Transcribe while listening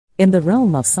In the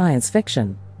realm of science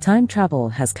fiction, time travel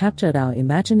has captured our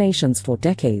imaginations for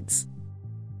decades.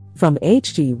 From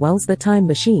H.G. Wells' The Time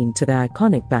Machine to the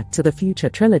iconic Back to the Future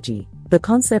trilogy, the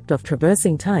concept of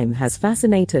traversing time has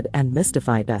fascinated and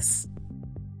mystified us.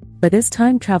 But is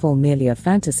time travel merely a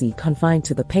fantasy confined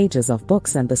to the pages of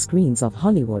books and the screens of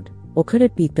Hollywood, or could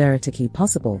it be theoretically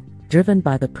possible, driven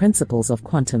by the principles of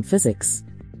quantum physics?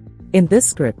 In this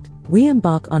script, we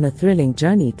embark on a thrilling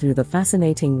journey through the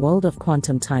fascinating world of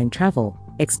quantum time travel,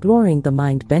 exploring the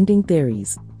mind-bending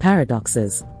theories,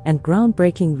 paradoxes, and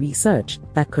groundbreaking research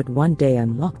that could one day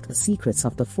unlock the secrets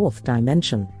of the fourth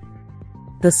dimension.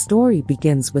 The story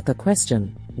begins with a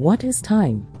question: what is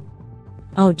time?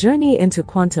 Our journey into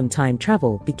quantum time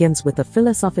travel begins with a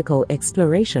philosophical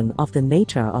exploration of the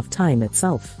nature of time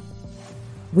itself.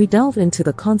 We delve into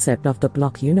the concept of the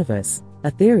block universe, a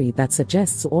theory that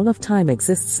suggests all of time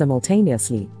exists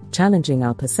simultaneously, challenging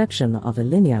our perception of a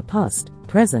linear past,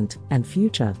 present, and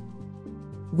future.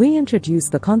 We introduce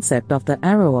the concept of the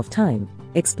arrow of time,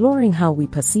 exploring how we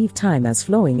perceive time as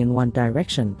flowing in one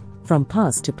direction, from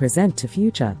past to present to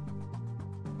future.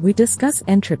 We discuss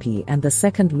entropy and the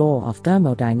second law of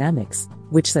thermodynamics,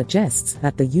 which suggests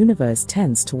that the universe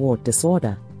tends toward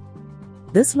disorder.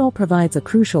 This law provides a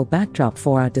crucial backdrop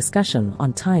for our discussion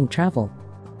on time travel.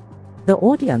 The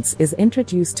audience is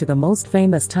introduced to the most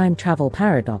famous time travel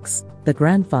paradox, the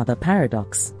grandfather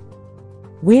paradox.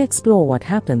 We explore what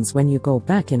happens when you go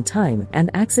back in time and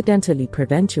accidentally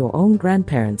prevent your own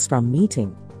grandparents from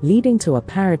meeting, leading to a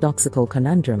paradoxical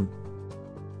conundrum.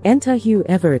 Enter Hugh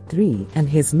Everett III and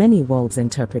his many worlds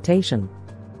interpretation.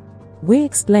 We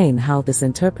explain how this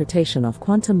interpretation of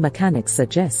quantum mechanics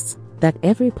suggests that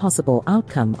every possible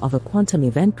outcome of a quantum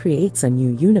event creates a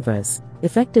new universe,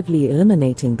 effectively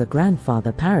eliminating the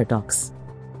grandfather paradox.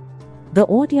 The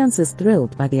audience is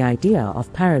thrilled by the idea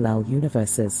of parallel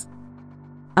universes.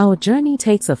 Our journey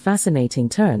takes a fascinating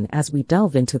turn as we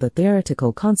delve into the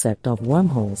theoretical concept of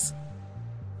wormholes.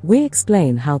 We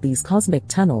explain how these cosmic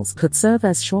tunnels could serve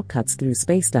as shortcuts through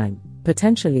spacetime,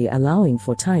 potentially allowing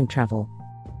for time travel.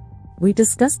 We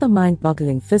discuss the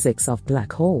mind-boggling physics of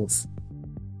black holes.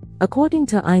 According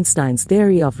to Einstein's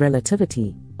theory of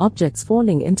relativity, objects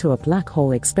falling into a black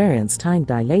hole experience time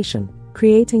dilation,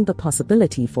 creating the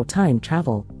possibility for time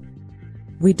travel.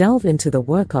 We delve into the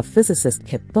work of physicist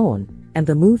Kip Thorne and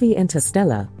the movie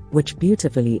Interstellar, which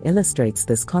beautifully illustrates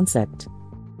this concept.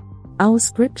 Our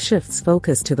script shifts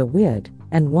focus to the weird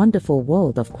and wonderful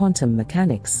world of quantum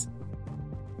mechanics.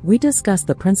 We discuss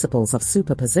the principles of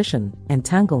superposition,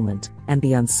 entanglement, and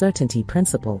the uncertainty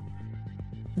principle.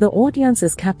 The audience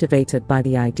is captivated by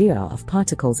the idea of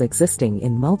particles existing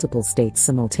in multiple states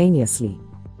simultaneously.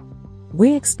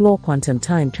 We explore quantum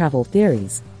time travel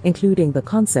theories, including the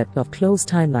concept of closed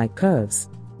time-like curves.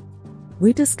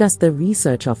 We discuss the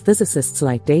research of physicists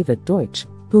like David Deutsch,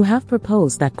 who have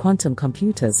proposed that quantum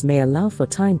computers may allow for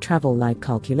time travel-like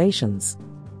calculations.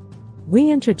 We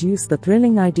introduce the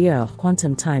thrilling idea of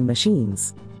quantum time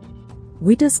machines.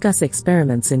 We discuss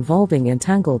experiments involving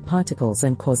entangled particles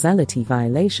and causality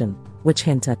violation, which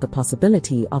hint at the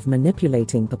possibility of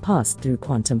manipulating the past through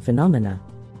quantum phenomena.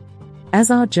 As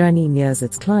our journey nears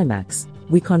its climax,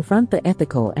 we confront the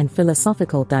ethical and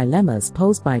philosophical dilemmas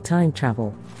posed by time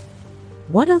travel.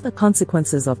 What are the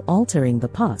consequences of altering the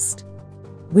past?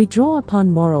 We draw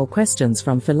upon moral questions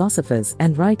from philosophers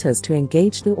and writers to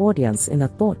engage the audience in a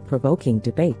thought-provoking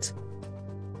debate.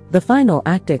 The final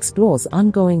act explores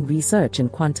ongoing research in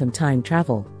quantum time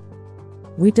travel.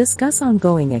 We discuss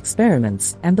ongoing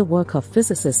experiments and the work of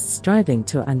physicists striving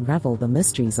to unravel the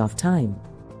mysteries of time.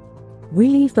 We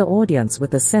leave the audience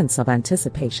with a sense of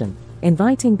anticipation,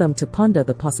 inviting them to ponder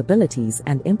the possibilities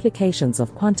and implications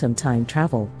of quantum time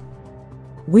travel.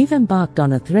 We've embarked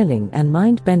on a thrilling and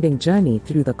mind-bending journey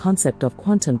through the concept of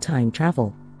quantum time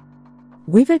travel.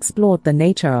 We've explored the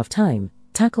nature of time,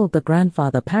 tackled the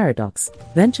grandfather paradox,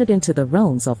 ventured into the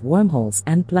realms of wormholes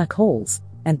and black holes,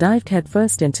 and dived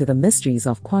headfirst into the mysteries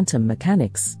of quantum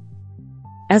mechanics.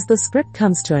 As the script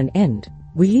comes to an end,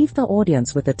 we leave the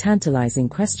audience with a tantalizing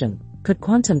question: could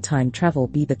quantum time travel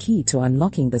be the key to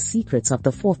unlocking the secrets of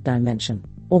the fourth dimension,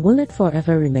 or will it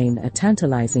forever remain a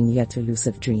tantalizing yet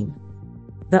elusive dream?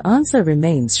 The answer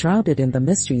remains shrouded in the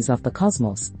mysteries of the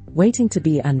cosmos, waiting to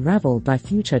be unraveled by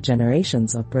future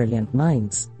generations of brilliant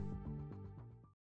minds.